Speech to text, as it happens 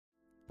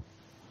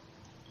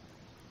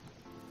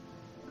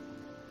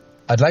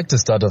I'd like to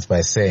start off by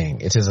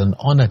saying it is an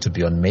honor to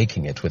be on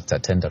Making It with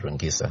Tatenda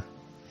Rungisa.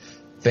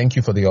 Thank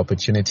you for the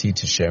opportunity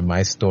to share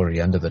my story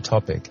under the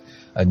topic,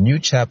 A New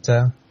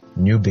Chapter,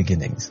 New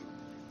Beginnings.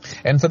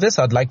 And for this,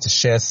 I'd like to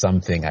share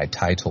something I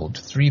titled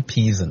 3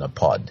 Peas in a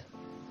Pod.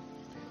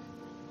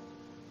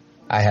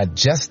 I had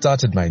just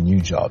started my new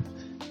job.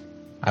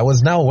 I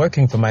was now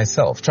working for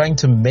myself, trying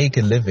to make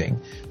a living,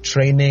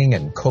 training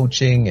and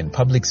coaching in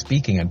public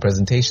speaking and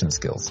presentation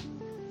skills.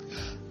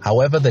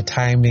 However, the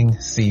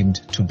timing seemed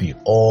to be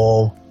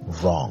all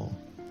wrong.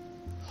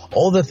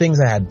 All the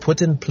things I had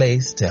put in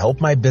place to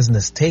help my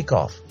business take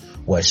off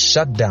were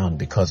shut down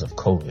because of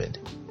COVID.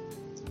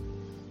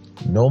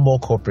 No more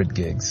corporate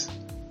gigs,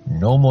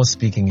 no more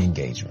speaking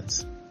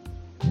engagements,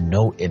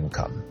 no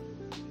income.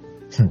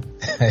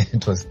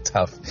 It was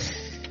tough.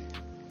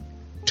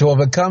 To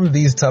overcome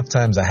these tough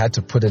times, I had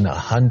to put in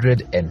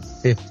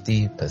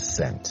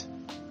 150%.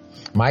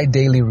 My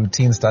daily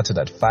routine started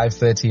at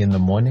 5:30 in the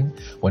morning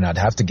when I'd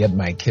have to get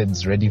my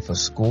kids ready for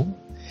school.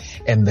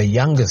 And the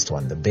youngest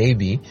one, the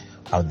baby,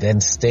 I'll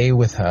then stay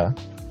with her.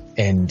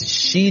 And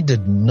she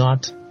did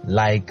not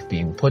like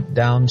being put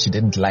down. She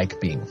didn't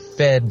like being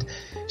fed.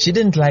 She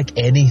didn't like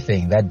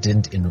anything that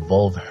didn't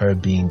involve her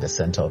being the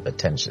center of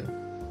attention.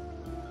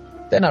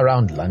 Then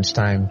around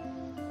lunchtime,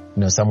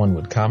 someone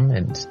would come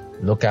and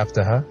look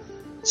after her.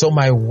 So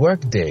my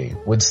work day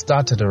would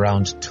start at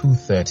around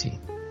 2:30.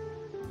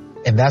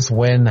 And that's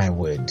when I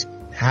would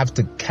have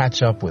to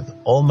catch up with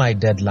all my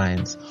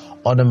deadlines,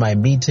 honor my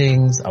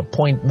meetings,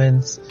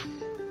 appointments,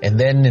 and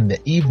then in the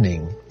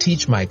evening,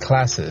 teach my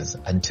classes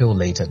until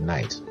late at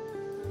night.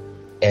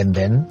 And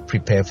then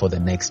prepare for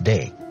the next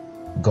day.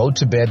 Go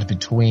to bed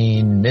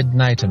between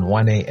midnight and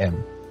 1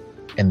 a.m.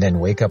 and then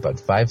wake up at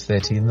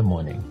 5:30 in the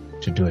morning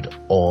to do it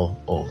all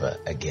over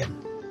again.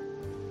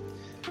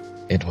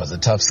 It was a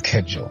tough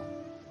schedule.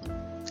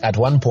 At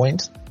one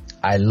point,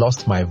 I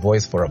lost my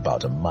voice for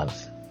about a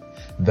month.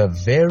 The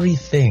very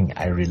thing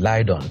I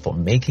relied on for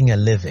making a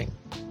living.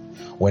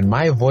 When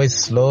my voice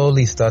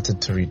slowly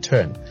started to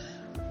return,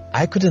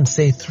 I couldn't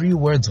say 3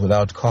 words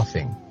without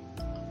coughing.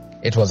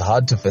 It was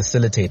hard to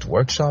facilitate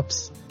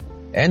workshops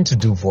and to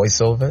do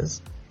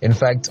voiceovers. In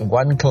fact,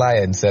 one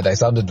client said I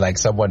sounded like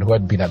someone who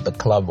had been at the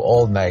club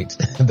all night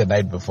the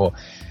night before.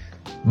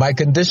 My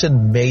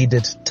condition made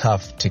it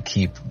tough to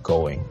keep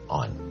going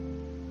on.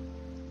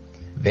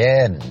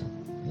 Then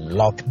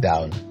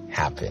lockdown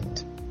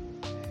happened.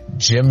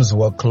 Gyms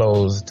were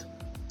closed.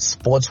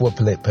 Sports were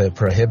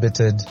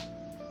prohibited.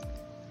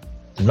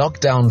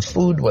 Lockdown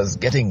food was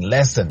getting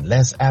less and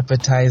less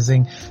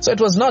appetizing, so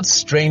it was not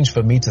strange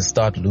for me to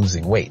start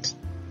losing weight.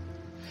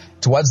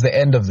 Towards the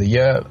end of the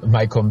year,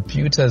 my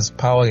computer's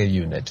power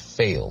unit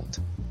failed.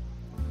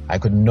 I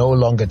could no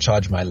longer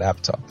charge my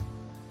laptop.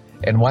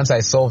 And once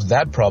I solved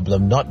that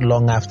problem, not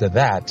long after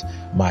that,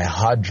 my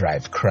hard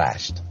drive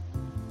crashed.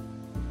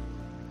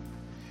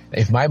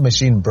 If my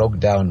machine broke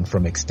down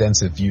from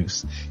extensive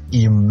use,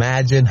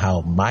 imagine how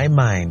my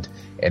mind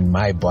and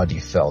my body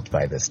felt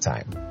by this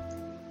time.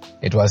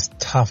 It was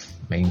tough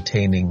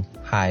maintaining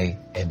high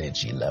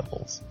energy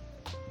levels.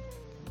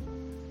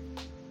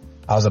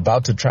 I was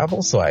about to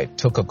travel, so I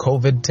took a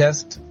COVID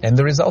test, and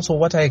the results were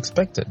what I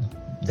expected.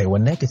 They were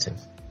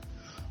negative.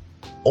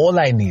 All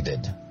I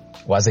needed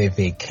was a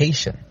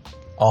vacation,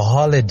 a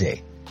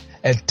holiday,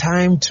 a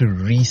time to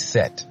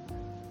reset,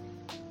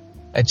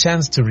 a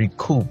chance to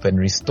recoup and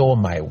restore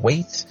my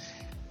weight,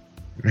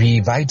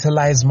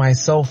 revitalize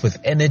myself with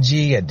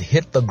energy, and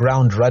hit the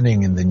ground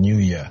running in the new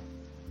year.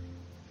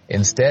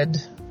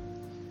 Instead,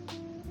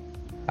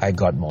 I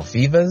got more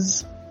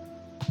fevers,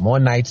 more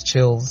night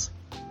chills,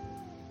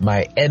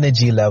 my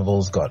energy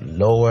levels got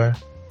lower,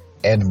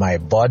 and my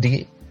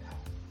body,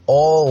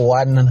 all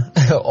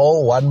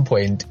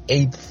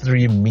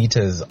 1.83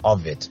 meters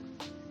of it,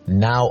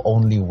 now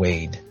only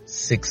weighed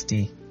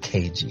 60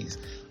 kgs.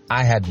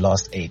 I had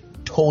lost a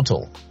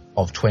total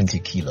of 20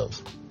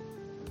 kilos.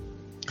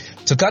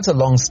 To cut a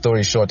long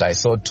story short, I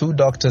saw 2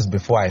 doctors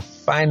before I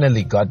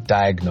finally got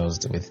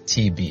diagnosed with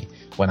TB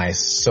when I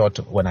sought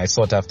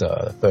after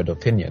a third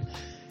opinion.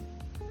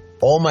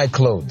 All my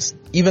clothes,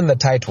 even the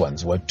tight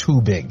ones, were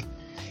too big.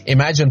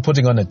 Imagine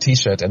putting on a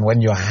t-shirt and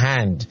when your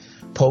hand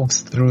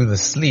pokes through the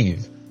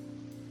sleeve,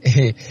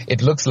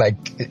 it looks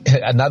like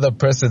another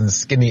person's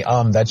skinny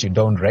arm that you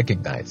don't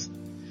recognize.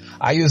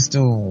 I used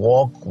to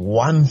walk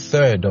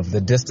 1/3 of the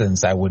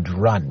distance I would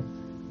run,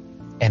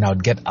 and I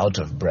would get out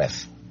of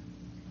breath.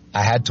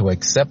 I had to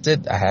accept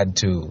it. I had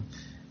to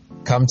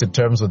come to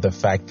terms with the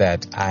fact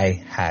that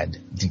I had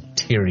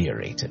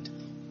deteriorated.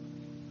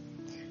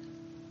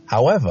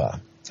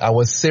 However, I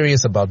was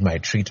serious about my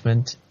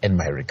treatment and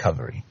my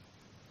recovery.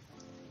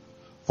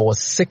 For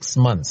 6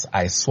 months,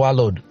 I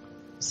swallowed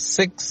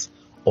 6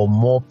 or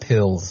more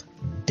pills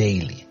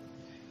daily.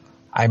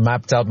 I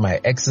mapped out my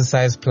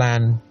exercise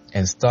plan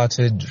and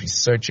started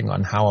researching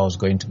on how I was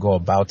going to go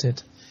about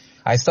it.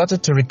 I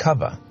started to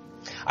recover.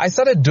 I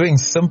started doing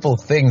simple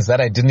things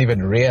that I didn't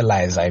even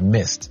realize I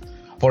missed.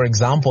 For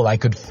example, I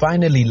could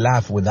finally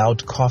laugh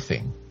without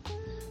coughing.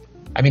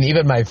 I mean,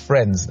 even my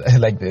friends,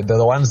 like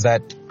the ones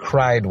that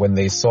cried when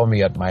they saw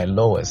me at my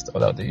lowest,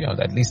 or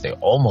at least they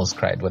almost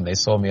cried when they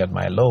saw me at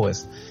my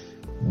lowest,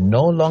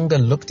 no longer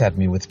looked at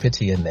me with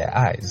pity in their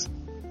eyes.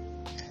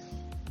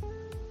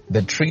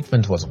 The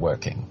treatment was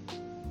working,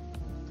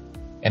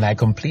 and I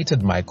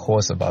completed my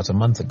course about a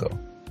month ago.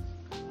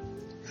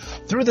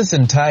 Through this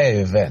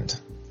entire event,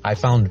 I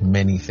found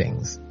many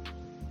things,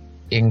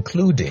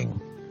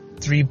 including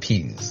 3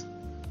 P's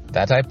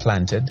that I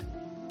planted,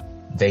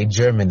 they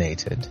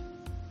germinated,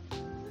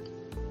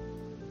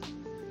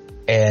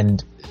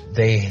 and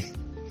they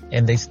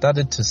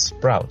started to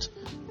sprout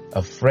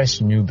a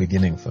fresh new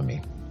beginning for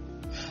me.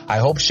 I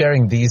hope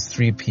sharing these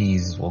 3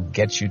 P's will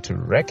get you to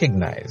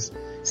recognize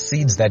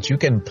seeds that you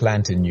can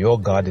plant in your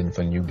garden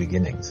for new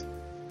beginnings.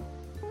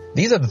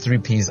 These are the 3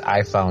 P's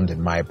I found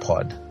in my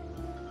pod.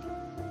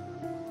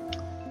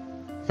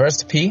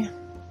 First P,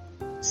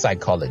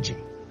 psychology.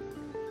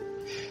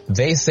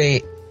 They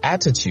say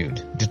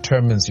attitude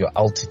determines your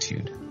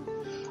altitude.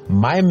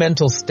 My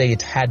mental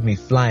state had me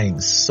flying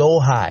so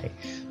high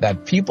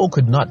that people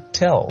could not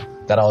tell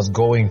that I was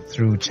going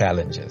through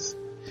challenges.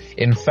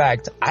 In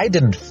fact, I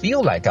didn't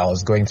feel like I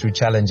was going through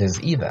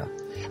challenges either,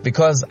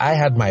 because I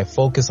had my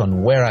focus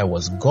on where I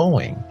was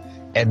going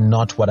and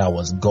not what I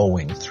was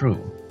going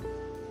through.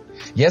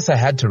 Yes, I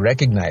had to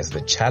recognize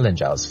the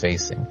challenge I was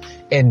facing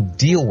and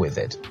deal with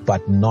it,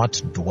 but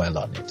not dwell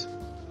on it.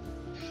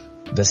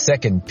 The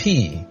second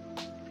P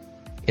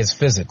is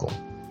physical.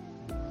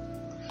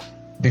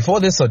 Before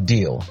this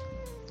ordeal,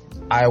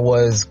 I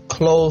was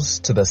close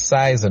to the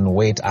size and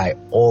weight I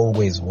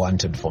always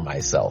wanted for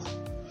myself,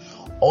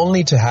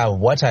 only to have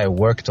what I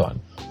worked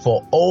on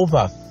for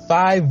over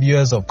 5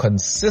 years of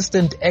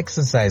consistent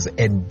exercise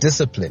and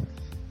discipline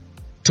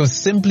to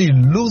simply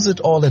lose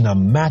it all in a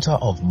matter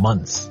of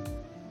months.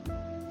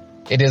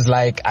 It is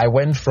like I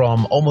went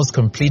from almost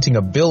completing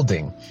a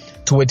building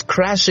to it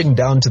crashing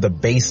down to the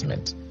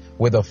basement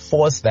with a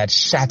force that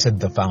shattered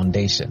the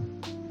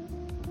foundation.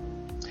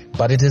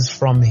 But it is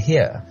from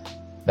here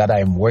that I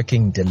am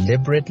working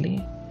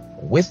deliberately,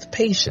 with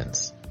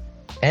patience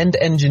and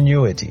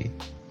ingenuity,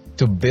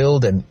 to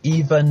build an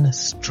even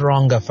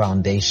stronger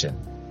foundation,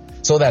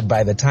 so that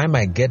by the time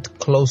I get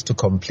close to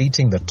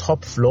completing the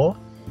top floor,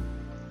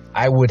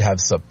 I would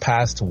have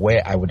surpassed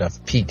where I would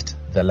have peaked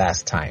the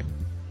last time.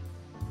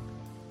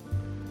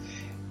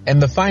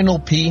 And the final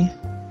P,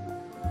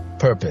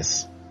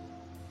 purpose.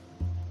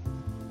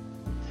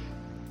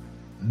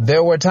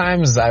 There were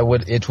times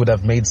it would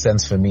have made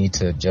sense for me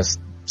to just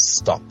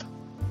stop,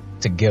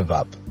 to give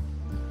up,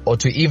 or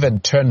to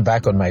even turn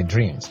back on my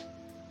dreams.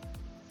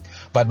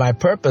 But my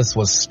purpose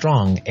was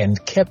strong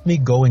and kept me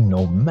going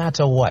no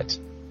matter what.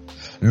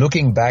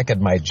 Looking back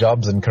at my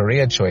jobs and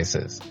career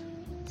choices,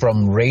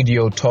 from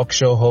radio talk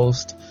show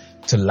host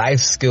to life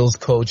skills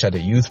coach at a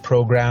youth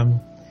program,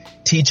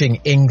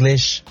 teaching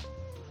English,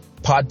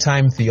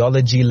 part-time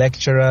theology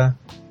lecturer,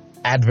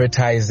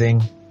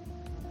 advertising,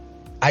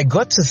 I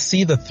got to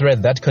see the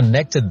thread that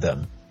connected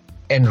them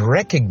and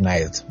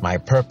recognized my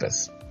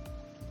purpose.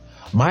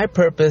 My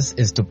purpose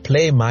is to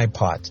play my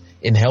part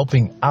in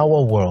helping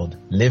our world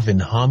live in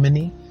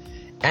harmony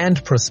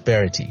and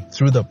prosperity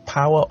through the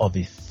power of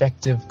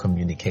effective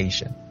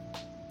communication.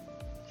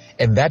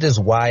 And that is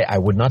why I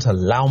would not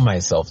allow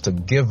myself to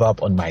give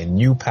up on my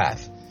new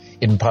path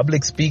in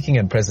public speaking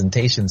and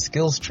presentation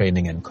skills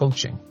training and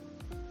coaching.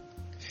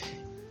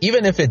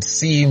 Even if it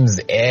seems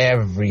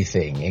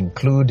everything,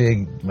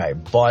 including my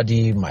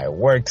body, my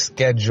work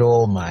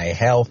schedule, my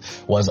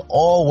health, was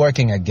all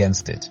working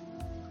against it,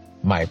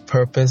 my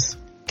purpose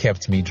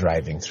kept me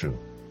driving through.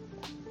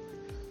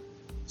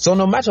 So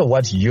no matter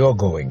what you're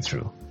going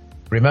through,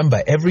 remember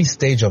every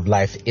stage of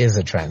life is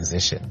a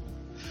transition.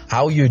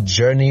 How you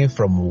journey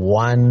from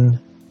one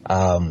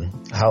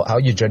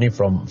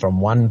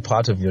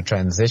part of your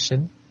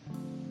transition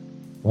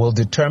will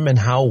determine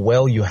how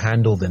well you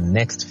handle the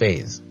next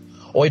phase,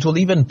 or it will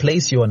even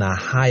place you on a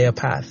higher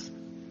path.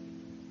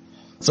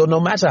 So no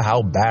matter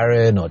how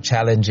barren or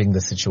challenging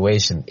the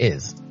situation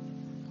is,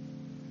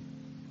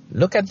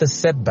 look at the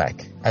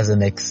setback as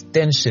an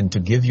extension to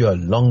give you a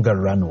longer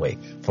runway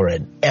for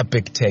an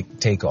epic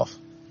takeoff.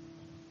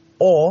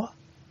 Or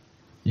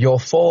your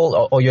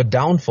fall or your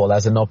downfall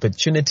as an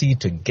opportunity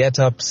to get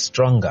up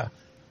stronger.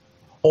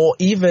 Or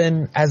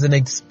even as an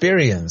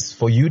experience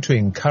for you to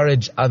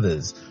encourage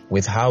others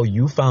with how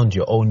you found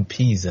your own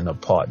peas in a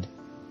pod.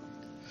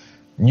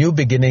 New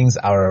beginnings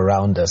are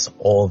around us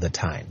all the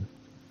time.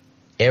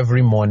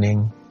 Every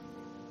morning,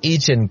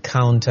 each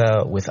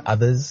encounter with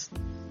others,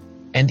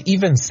 and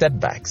even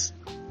setbacks.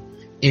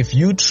 If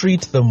you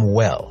treat them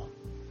well,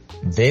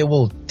 they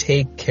will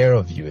take care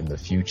of you in the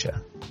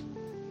future.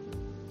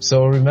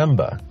 So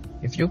remember,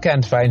 if you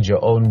can't find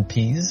your own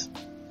peas,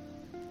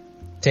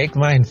 take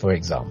mine for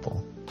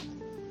example.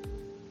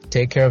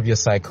 Take care of your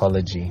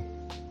psychology,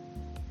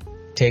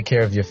 take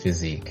care of your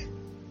physique,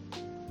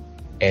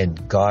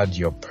 and guard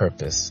your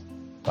purpose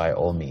by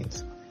all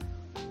means.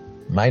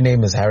 My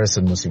name is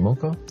Harrison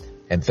Musimuko,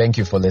 and thank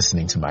you for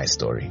listening to my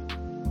story.